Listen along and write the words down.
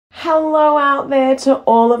Hello out there to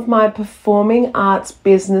all of my performing arts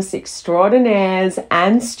business extraordinaires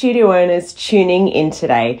and studio owners tuning in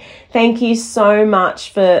today. Thank you so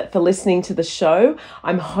much for listening to the show.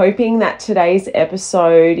 I'm hoping that today's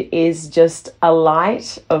episode is just a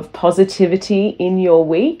light of positivity in your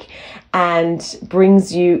week and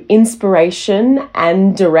brings you inspiration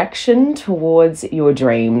and direction towards your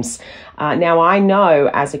dreams. Now, I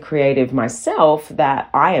know as a creative myself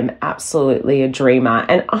that I am absolutely a dreamer,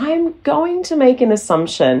 and I'm going to make an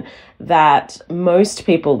assumption that most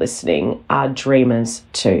people listening are dreamers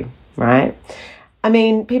too, right? I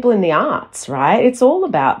mean, people in the arts, right? It's all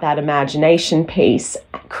about that imagination piece,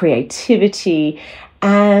 creativity,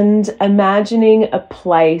 and imagining a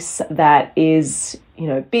place that is,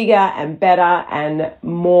 bigger and better and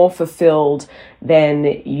more fulfilled than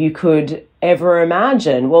you could ever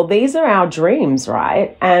imagine. Well, these are our dreams,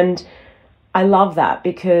 right? And I love that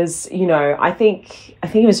because, I think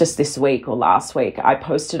it was just this week or last week, I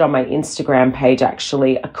posted on my Instagram page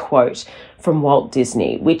actually a quote from Walt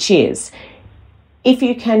Disney, which is, "If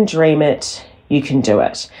you can dream it, you can do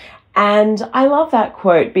it." And I love that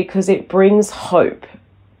quote because it brings hope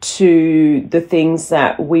to the things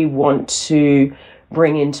that we want to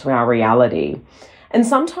bring into our reality. And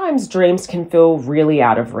sometimes dreams can feel really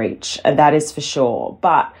out of reach, and that is for sure.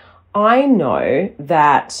 But I know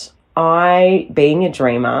that being a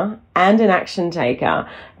dreamer and an action taker,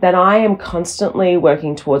 that I am constantly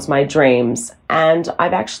working towards my dreams, and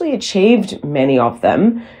I've actually achieved many of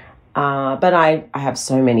them. But I have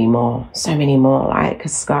so many more, right?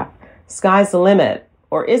 Because sky's the limit,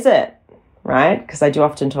 or is it, right? Because I do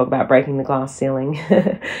often talk about breaking the glass ceiling.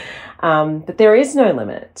 But there is no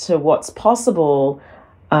limit to what's possible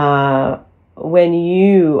when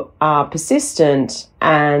you are persistent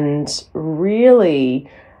and really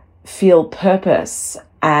feel purpose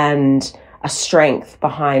and a strength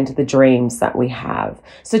behind the dreams that we have.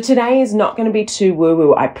 So today is not going to be too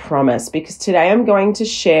woo-woo, I promise, because today I'm going to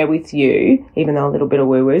share with you, even though a little bit of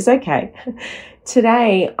woo-woo is okay,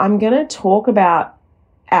 today I'm going to talk about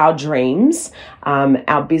our dreams,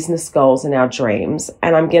 our business goals and our dreams.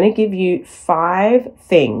 And I'm going to give you 5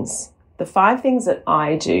 things, the 5 things that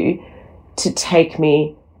I do to take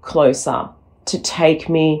me closer, to take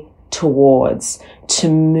me towards, to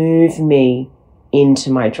move me into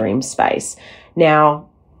my dream space. Now,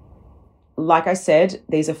 like I said,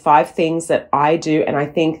 these are 5 things that I do. And I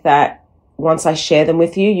think that once I share them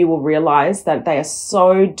with you, you will realize that they are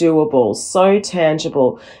so doable, so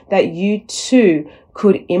tangible, that you too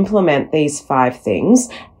could implement these 5 things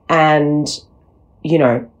and,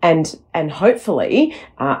 and hopefully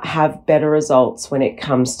have better results when it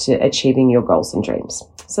comes to achieving your goals and dreams.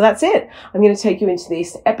 So that's it. I'm going to take you into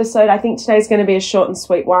this episode. I think today's going to be a short and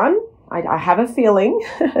sweet one. I have a feeling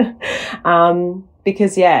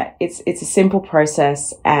because, it's a simple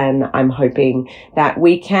process, and I'm hoping that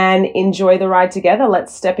we can enjoy the ride together.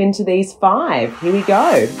 Let's step into these 5. Here we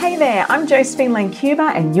go. Hey there, I'm Josephine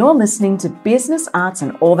Lancuba, and you're listening to Business, Arts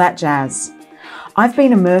and All That Jazz. I've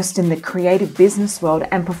been immersed in the creative business world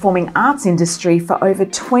and performing arts industry for over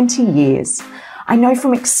 20 years. I know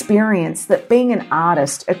from experience that being an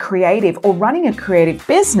artist, a creative, or running a creative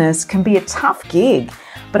business can be a tough gig,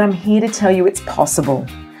 but I'm here to tell you it's possible.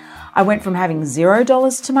 I went from having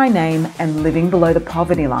 $0 to my name and living below the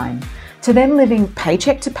poverty line, to then living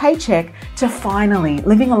paycheck to paycheck, to finally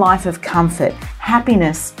living a life of comfort,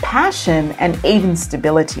 happiness, passion, and even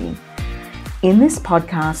stability. In this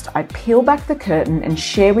podcast, I peel back the curtain and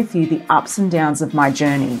share with you the ups and downs of my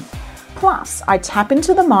journey. Plus, I tap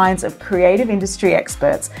into the minds of creative industry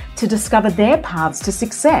experts to discover their paths to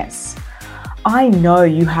success. I know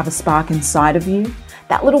you have a spark inside of you,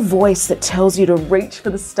 that little voice that tells you to reach for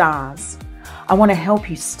the stars. I want to help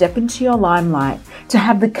you step into your limelight, to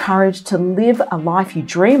have the courage to live a life you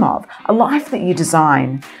dream of, a life that you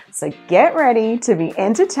design. So get ready to be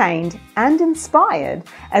entertained and inspired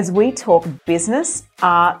as we talk business,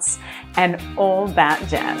 arts, and all that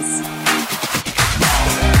jazz.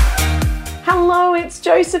 Hello, it's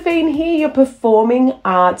Josephine here, your performing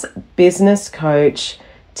arts business coach,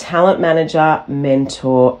 talent manager,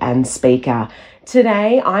 mentor, and speaker.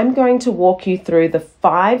 Today, I'm going to walk you through the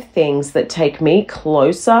 5 things that take me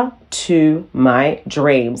closer to my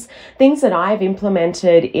dreams. Things that I've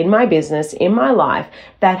implemented in my business, in my life,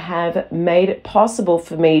 that have made it possible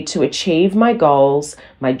for me to achieve my goals,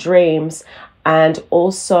 my dreams, and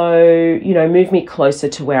also, move me closer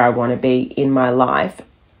to where I want to be in my life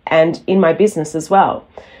and in my business as well.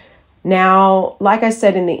 Now, like I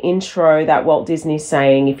said in the intro, that Walt Disney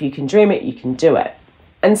saying, if you can dream it, you can do it.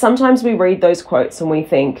 And sometimes we read those quotes and we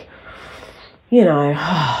think,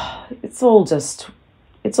 it's all just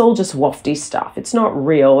It's all just wafty stuff. It's not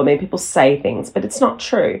real. I mean, people say things, but it's not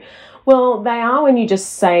true. Well, they are when you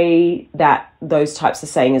just say that, those types of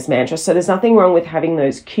saying as mantras. So there's nothing wrong with having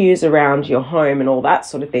those cues around your home and all that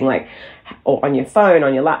sort of thing, like, or on your phone,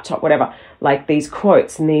 on your laptop, whatever, like these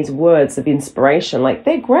quotes and these words of inspiration, like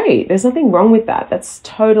they're great. There's nothing wrong with that. That's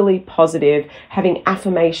totally positive. Having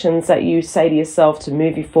affirmations that you say to yourself to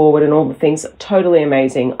move you forward and all the things, totally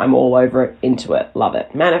amazing. I'm all over it, into it, love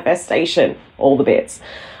it. Manifestation, all the bits.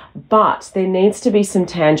 But there needs to be some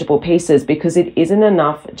tangible pieces, because it isn't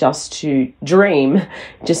enough just to dream,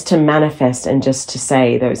 just to manifest and just to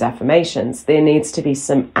say those affirmations. There needs to be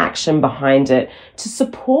some action behind it to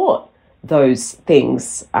support those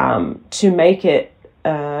things, to make it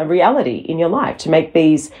a reality in your life, to make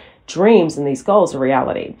these dreams and these goals a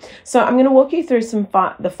reality. So I'm going to walk you through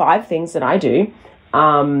the 5 things that I do,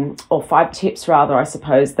 or 5 tips rather, I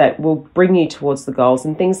suppose, that will bring you towards the goals,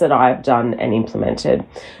 and things that I've done and implemented.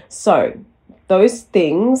 So those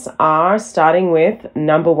things are, starting with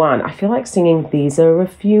number 1. I feel like singing "These are a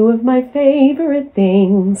few of my favorite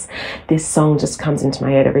things." This song just comes into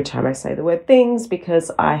my head every time I say the word things, because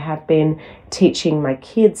I have been teaching my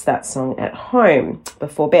kids that song at home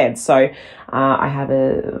before bed. So I have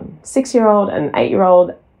a 6-year-old and an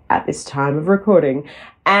 8-year-old at this time of recording.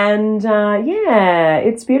 And yeah,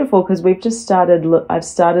 it's beautiful, because I've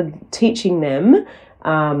started teaching them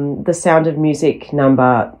the Sound of Music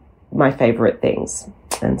number, my favorite things.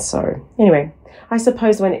 And so anyway, I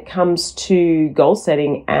suppose when it comes to goal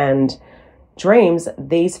setting and dreams,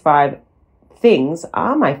 these 5 things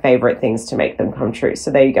are my favorite things to make them come true. So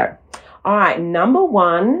there you go. All right, number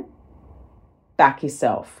 1, back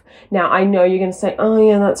yourself. Now, I know you're going to say, oh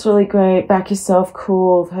yeah, that's really great. Back yourself,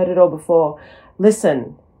 cool. I've heard it all before.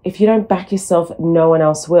 Listen, if you don't back yourself, no one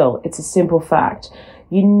else will. It's a simple fact.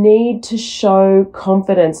 You need to show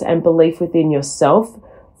confidence and belief within yourself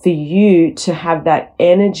for you to have that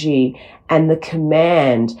energy and the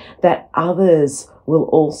command that others will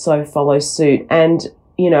also follow suit. And,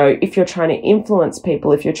 you know, if you're trying to influence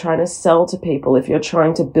people, if you're trying to sell to people, if you're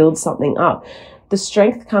trying to build something up, the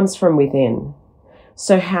strength comes from within.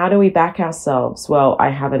 So how do we back ourselves? Well, I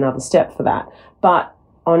have another step for that. But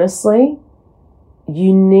honestly,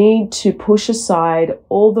 you need to push aside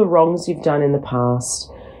all the wrongs you've done in the past.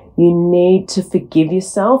 You need to forgive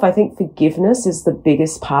yourself. I think forgiveness is the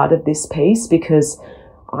biggest part of this piece, because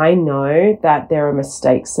I know that there are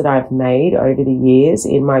mistakes that I've made over the years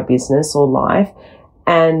in my business or life,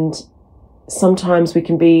 and sometimes we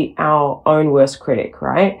can be our own worst critic,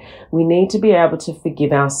 right? We need to be able to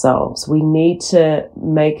forgive ourselves. We need to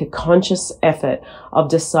make a conscious effort of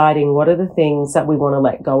deciding what are the things that we want to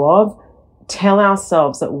let go of. Tell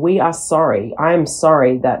ourselves that we are sorry. I am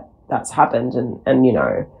sorry that that's happened, and you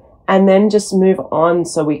know, and then just move on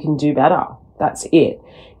so we can do better. That's it.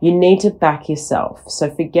 You need to back yourself. So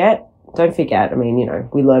don't forget. I mean, you know,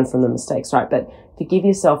 we learn from the mistakes, right? But forgive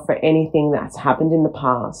yourself for anything that's happened in the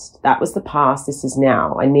past. That was the past. This is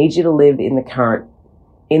now. I need you to live in the current,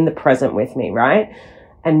 in the present with me, right?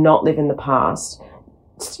 And not live in the past.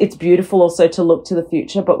 It's beautiful also to look to the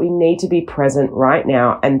future, but we need to be present right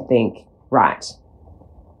now and think, right,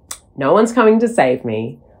 no one's coming to save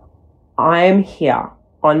me. I am here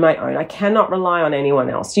on my own. I cannot rely on anyone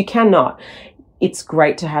else. You cannot. It's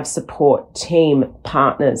great to have support, team,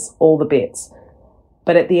 partners, all the bits.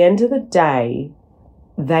 But at the end of the day,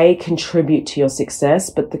 they contribute to your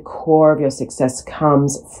success, but the core of your success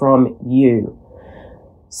comes from you.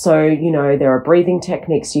 So, you know, there are breathing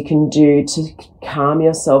techniques you can do to calm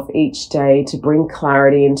yourself each day, to bring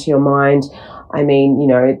clarity into your mind. I mean, you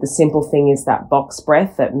know, the simple thing is that box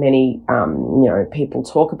breath that many, you know, people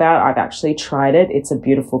talk about. I've actually tried it. It's a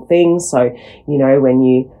beautiful thing. So, you know, when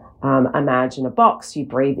you imagine a box, you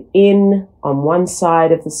breathe in on one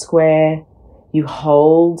side of the square, you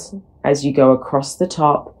hold as you go across the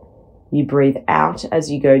top, you breathe out as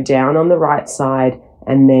you go down on the right side,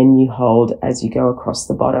 and then you hold as you go across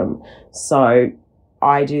the bottom. So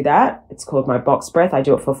I do that. It's called my box breath. I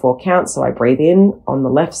do it for 4 counts. So I breathe in on the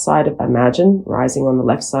left side of, imagine rising on the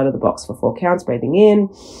left side of the box for 4 counts, breathing in,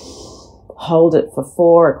 hold it for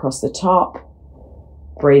 4 across the top,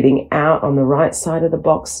 breathing out on the right side of the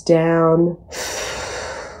box down,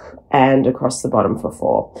 and across the bottom for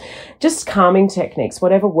 4. Just calming techniques,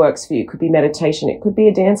 whatever works for you. It could be meditation. It could be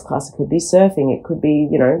a dance class. It could be surfing. It could be,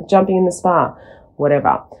 you know, jumping in the spa,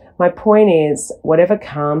 whatever. My point is, whatever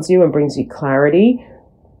calms you and brings you clarity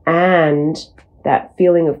and that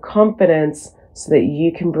feeling of confidence so that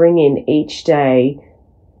you can bring in each day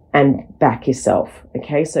and back yourself.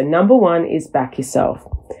 Okay, so number 1 is back yourself.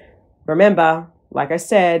 Remember, like I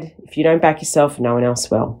said, if you don't back yourself, no one else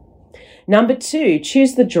will. Number 2,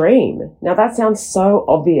 choose the dream. Now that sounds so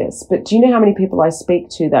obvious, but do you know how many people I speak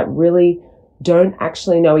to that really don't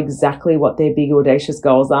actually know exactly what their big audacious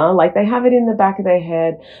goals are? Like they have it in the back of their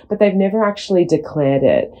head, but they've never actually declared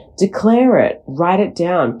it. Declare it, write it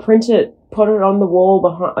down, print it, put it on the wall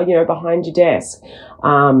behind your desk.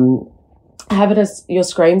 Have it as your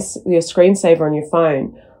screensaver on your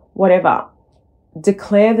phone, whatever.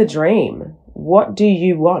 Declare the dream. What do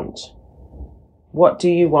you want? What do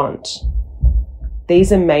you want?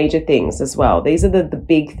 These are major things as well. These are the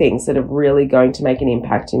big things that are really going to make an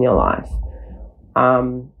impact in your life.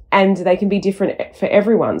 And they can be different for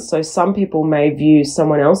everyone. So some people may view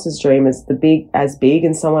someone else's dream as big,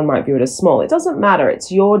 and someone might view it as small. It doesn't matter.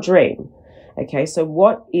 It's your dream. Okay. So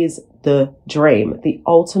what is the dream? The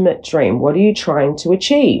ultimate dream? What are you trying to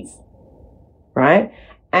achieve? Right?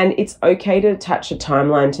 And it's okay to attach a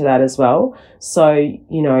timeline to that as well. So,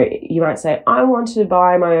 you might say, I want to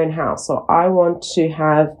buy my own house, or I want to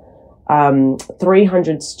have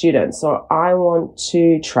 300 students, or I want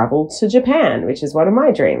to travel to Japan, which is one of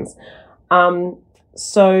my dreams.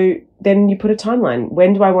 So then you put a timeline.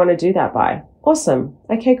 When do I want to do that by? Awesome.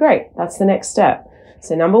 Okay, great. That's the next step.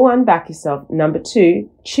 So number 1, back yourself. Number 2,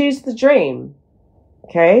 choose the dream.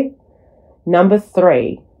 Okay. Number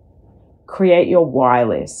 3, create your why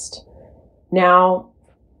list. Now,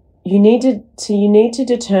 you need to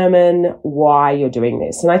determine why you're doing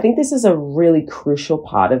this. And I think this is a really crucial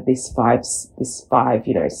part of this five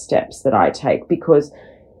steps that I take, because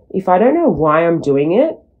if I don't know why I'm doing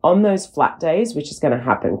it on those flat days, which is going to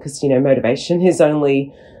happen because, motivation is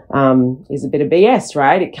only, is a bit of BS,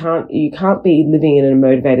 right? You can't be living in a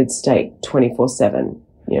motivated state 24/7.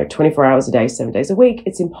 24 hours a day, 7 days a week.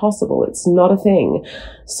 It's impossible. It's not a thing.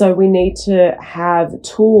 So we need to have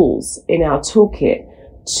tools in our toolkit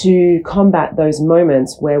to combat those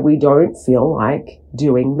moments where we don't feel like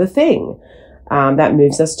doing the thing that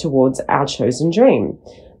moves us towards our chosen dream.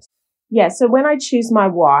 Yeah, so when I choose my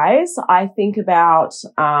whys, I think about,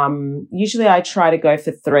 usually I try to go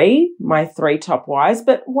for 3, my 3 top whys,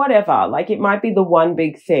 but whatever. Like it might be the one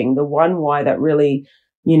big thing, the one why that really,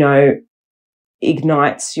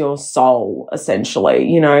 ignites your soul,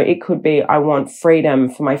 essentially. It could be, I want freedom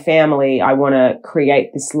for my family. I want to create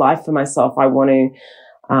this life for myself. I want to,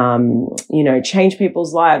 change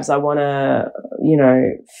people's lives. I want to,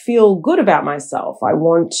 feel good about myself. I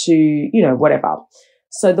want to, whatever.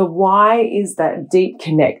 So the why is that deep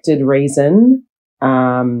connected reason,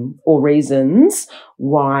 or reasons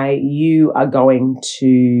why you are going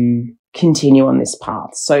to continue on this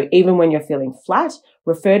path. So even when you're feeling flat,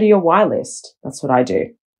 refer to your why list. That's what I do.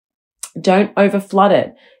 Don't overflood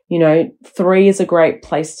it. 3 is a great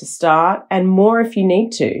place to start, and more if you need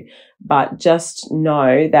to, but just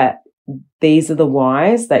know that these are the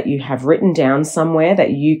whys that you have written down somewhere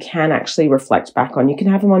that you can actually reflect back on. You can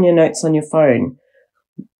have them on your notes on your phone.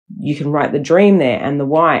 You can write the dream there and the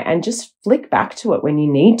why and just flick back to it when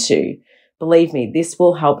you need to. Believe me, this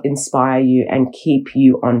will help inspire you and keep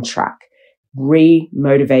you on track,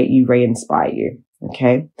 re-motivate you, re-inspire you.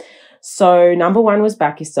 Okay. So number 1 was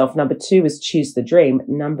back yourself. Number 2 was choose the dream.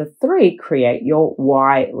 Number 3, create your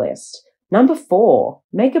why list. Number 4,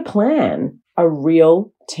 make a plan, a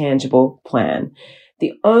real tangible plan.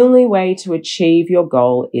 The only way to achieve your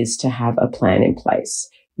goal is to have a plan in place.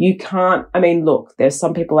 You can't, look, there's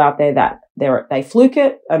some people out there that they fluke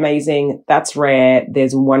it. Amazing. That's rare.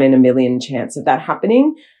 There's 1 in a million chance of that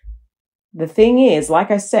happening. The thing is, like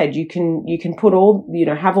I said, you can put all,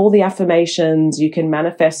 have all the affirmations, you can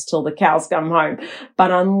manifest till the cows come home.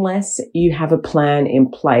 But unless you have a plan in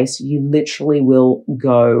place, you literally will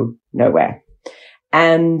go nowhere.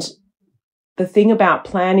 And the thing about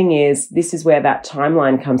planning is this is where that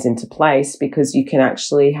timeline comes into place, because you can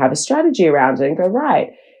actually have a strategy around it and go,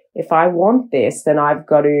 right, if I want this, then I've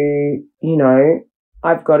got to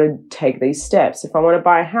take these steps. If I want to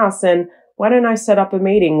buy a house, then why don't I set up a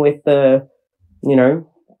meeting with the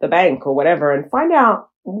bank or whatever and find out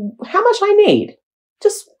how much I need?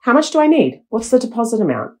 Just how much do I need? What's the deposit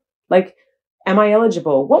amount? Like, am I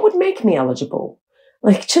eligible? What would make me eligible?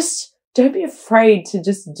 Like, just don't be afraid to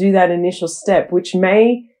just do that initial step, which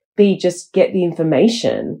may be just get the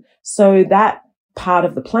information. So that part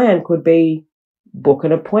of the plan could be book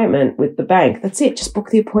an appointment with the bank. That's it. Just book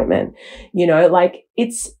the appointment.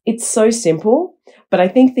 It's so simple. But I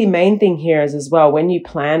think the main thing here is as well, when you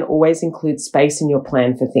plan, always include space in your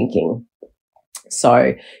plan for thinking.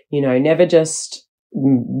 So, never just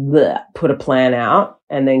put a plan out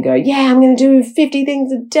and then go, yeah, I'm going to do 50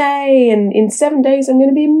 things a day and in 7 days I'm going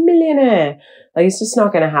to be a millionaire. Like, it's just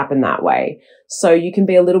not going to happen that way. So you can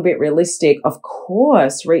be a little bit realistic. Of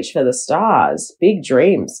course, reach for the stars, big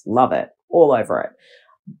dreams, love it. all over it.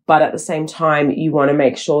 But at the same time, you want to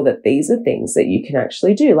make sure that these are things that you can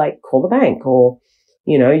actually do, like call the bank, or,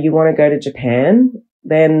 you know, you want to go to Japan,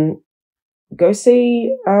 then go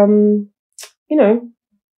see,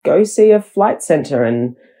 go see a flight center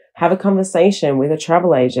and have a conversation with a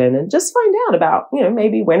travel agent and just find out about, you know,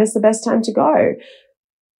 maybe when is the best time to go,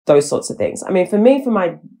 those sorts of things. I mean, for me, for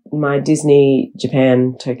my Disney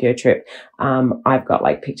Japan Tokyo trip, I've got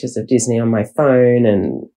like pictures of Disney on my phone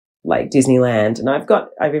and like Disneyland, and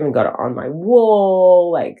I've even got it on my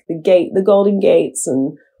wall, like the Golden Gates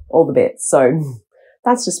and all the bits. So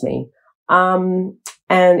that's just me. And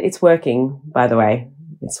it's working, by the way.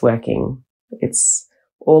 It's working. It's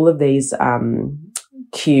all of these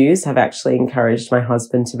cues have actually encouraged my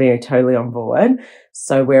husband to be totally on board.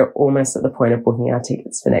 So we're almost at the point of booking our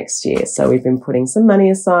tickets for next year. So we've been putting some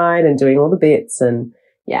money aside and doing all the bits, and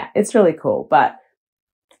yeah, it's really cool. But,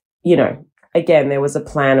 you know, again, there was a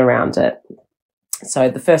plan around it. So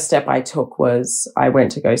the first step I took was I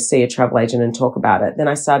went to go see a travel agent and talk about it. Then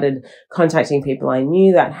I started contacting people I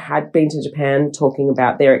knew that had been to Japan, talking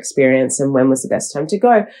about their experience and when was the best time to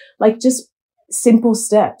go. Like just simple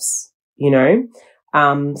steps, you know.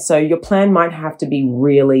 So your plan might have to be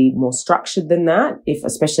really more structured than that,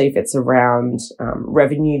 especially if it's around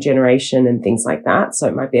revenue generation and things like that. So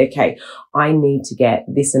it might be, okay, I need to get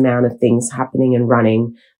this amount of things happening and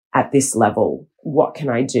running at this level. What can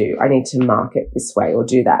I do? I need to market this way or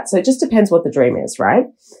do that. So it just depends what the dream is, right?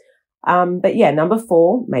 But yeah, number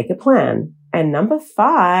 4, make a plan. And number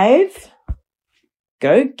 5,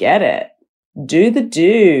 go get it. Do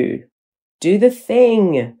the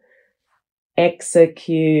thing.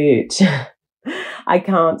 Execute. I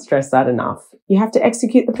can't stress that enough. You have to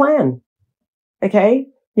execute the plan. Okay?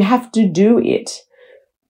 You have to do it.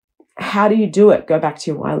 How do you do it? Go back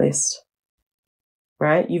to your why list.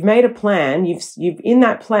 Right? You've made a plan. You've in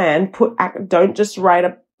that plan don't just write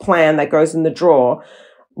a plan that goes in the drawer.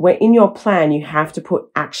 Where in your plan, you have to put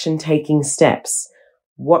action taking steps.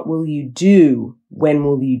 What will you do? When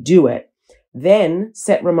will you do it? Then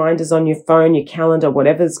set reminders on your phone, your calendar,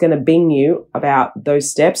 whatever's going to bing you about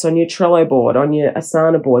those steps on your Trello board, on your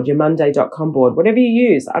Asana board, your Monday.com board, whatever you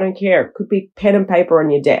use. I don't care. It could be pen and paper on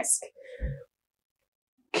your desk.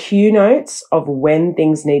 Cue notes of when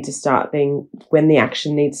things need to start when the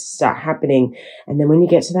action needs to start happening. And then when you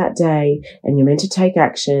get to that day and you're meant to take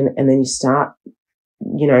action, and then you start,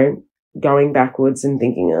 you know, going backwards and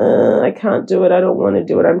thinking, I can't do it. I don't want to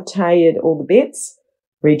do it. I'm tired. All the bits.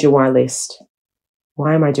 Read your why list.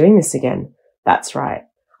 Why am I doing this again? That's right.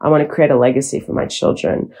 I want to create a legacy for my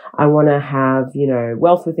children. I want to have, you know,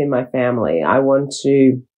 wealth within my family. I want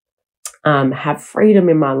to have freedom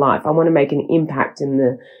in my life. I want to make an impact in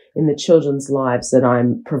the children's lives that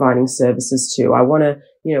I'm providing services to. I want to,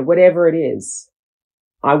 you know, whatever it is.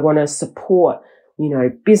 I want to support, you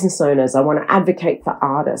know, business owners. I want to advocate for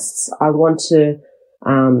artists. I want to,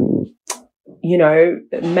 you know,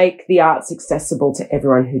 make the arts accessible to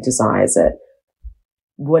everyone who desires it.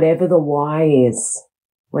 Whatever the why is,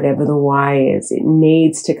 it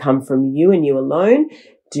needs to come from you and you alone.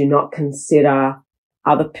 Do not consider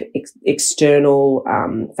other external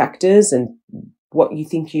factors and what you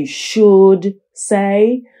think you should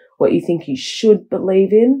say, what you think you should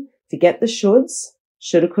believe in. Forget the shoulds,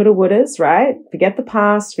 shoulda, coulda, wouldas, right? Forget the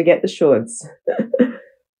past, forget the shoulds.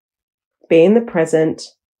 Be in the present.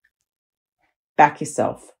 Back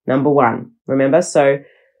yourself. Number 1. Remember? So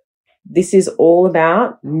this is all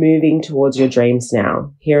about moving towards your dreams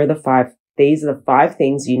now. Here are the 5. These are the 5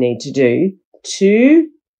 things you need to do to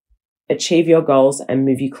achieve your goals and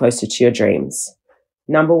move you closer to your dreams.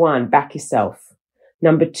 Number 1, back yourself.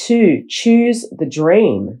 Number 2, choose the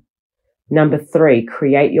dream. Number 3,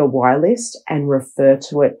 create your why list and refer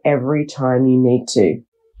to it every time you need to.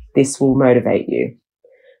 This will motivate you.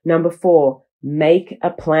 Number 4, make a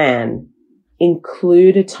plan.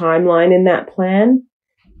 Include a timeline in that plan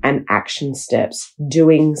and action steps,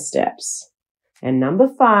 doing steps. And number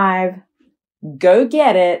 5, go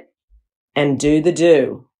get it and do the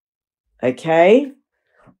do. Okay?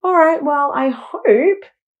 All right. Well, I hope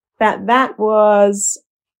that was,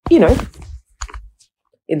 you know,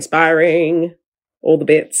 inspiring, all the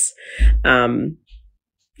bits.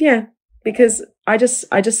 Yeah, because I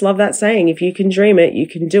just love that saying. If you can dream it, you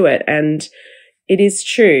can do it. And it is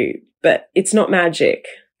true. But it's not magic,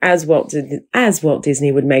 as Walt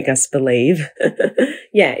Disney would make us believe.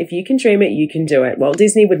 Yeah, if you can dream it, you can do it. Walt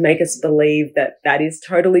Disney would make us believe that is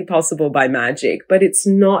totally possible by magic, but it's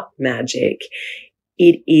not magic.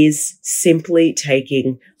 It is simply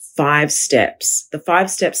taking 5 steps. The 5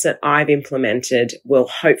 steps that I've implemented will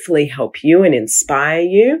hopefully help you and inspire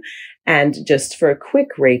you And just for a quick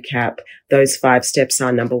recap, those 5 steps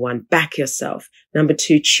are: number 1, back yourself. Number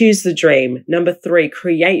 2, choose the dream. Number 3,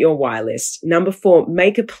 create your why list. Number 4,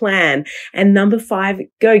 make a plan. And number 5,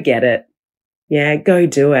 go get it. Yeah, go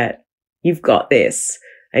do it. You've got this.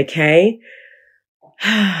 Okay.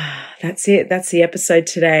 That's it. That's the episode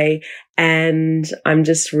today. And I'm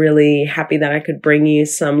just really happy that I could bring you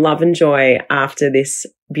some love and joy after this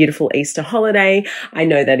beautiful Easter holiday. I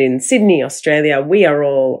know that in Sydney, Australia, we are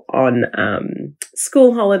all on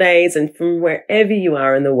school holidays, and from wherever you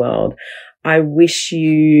are in the world, I wish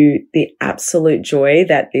you the absolute joy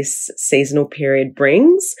that this seasonal period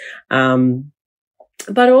brings.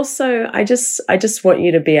 But also I just want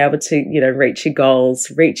you to be able to, reach your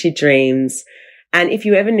goals, reach your dreams. And if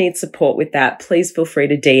you ever need support with that, please feel free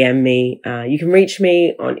to DM me. You can reach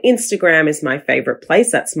me on Instagram is my favorite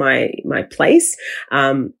place. That's my place.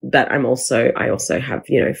 But I also have,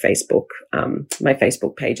 Facebook, my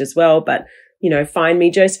Facebook page as well. But, find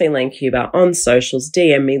me, Josephine Lane Cuba, on socials,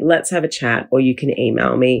 DM me, let's have a chat, or you can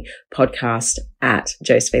email me,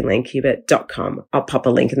 podcast@josephineLaneCuba.com. I'll pop a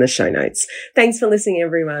link in the show notes. Thanks for listening,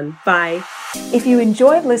 everyone. Bye. If you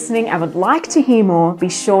enjoyed listening and would like to hear more, be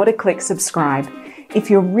sure to click subscribe. If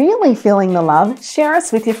you're really feeling the love, share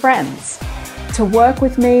us with your friends. To work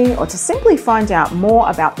with me or to simply find out more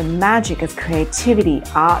about the magic of creativity,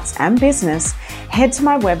 arts, and business, head to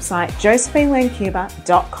my website,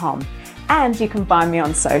 josephinelanecuba.com. And you can find me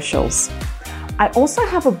on socials. I also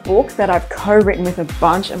have a book that I've co-written with a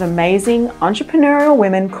bunch of amazing entrepreneurial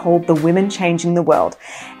women called The Women Changing the World.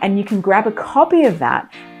 And you can grab a copy of that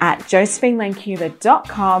at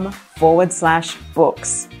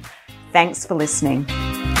josephinelanecuba.com/books. Thanks for listening.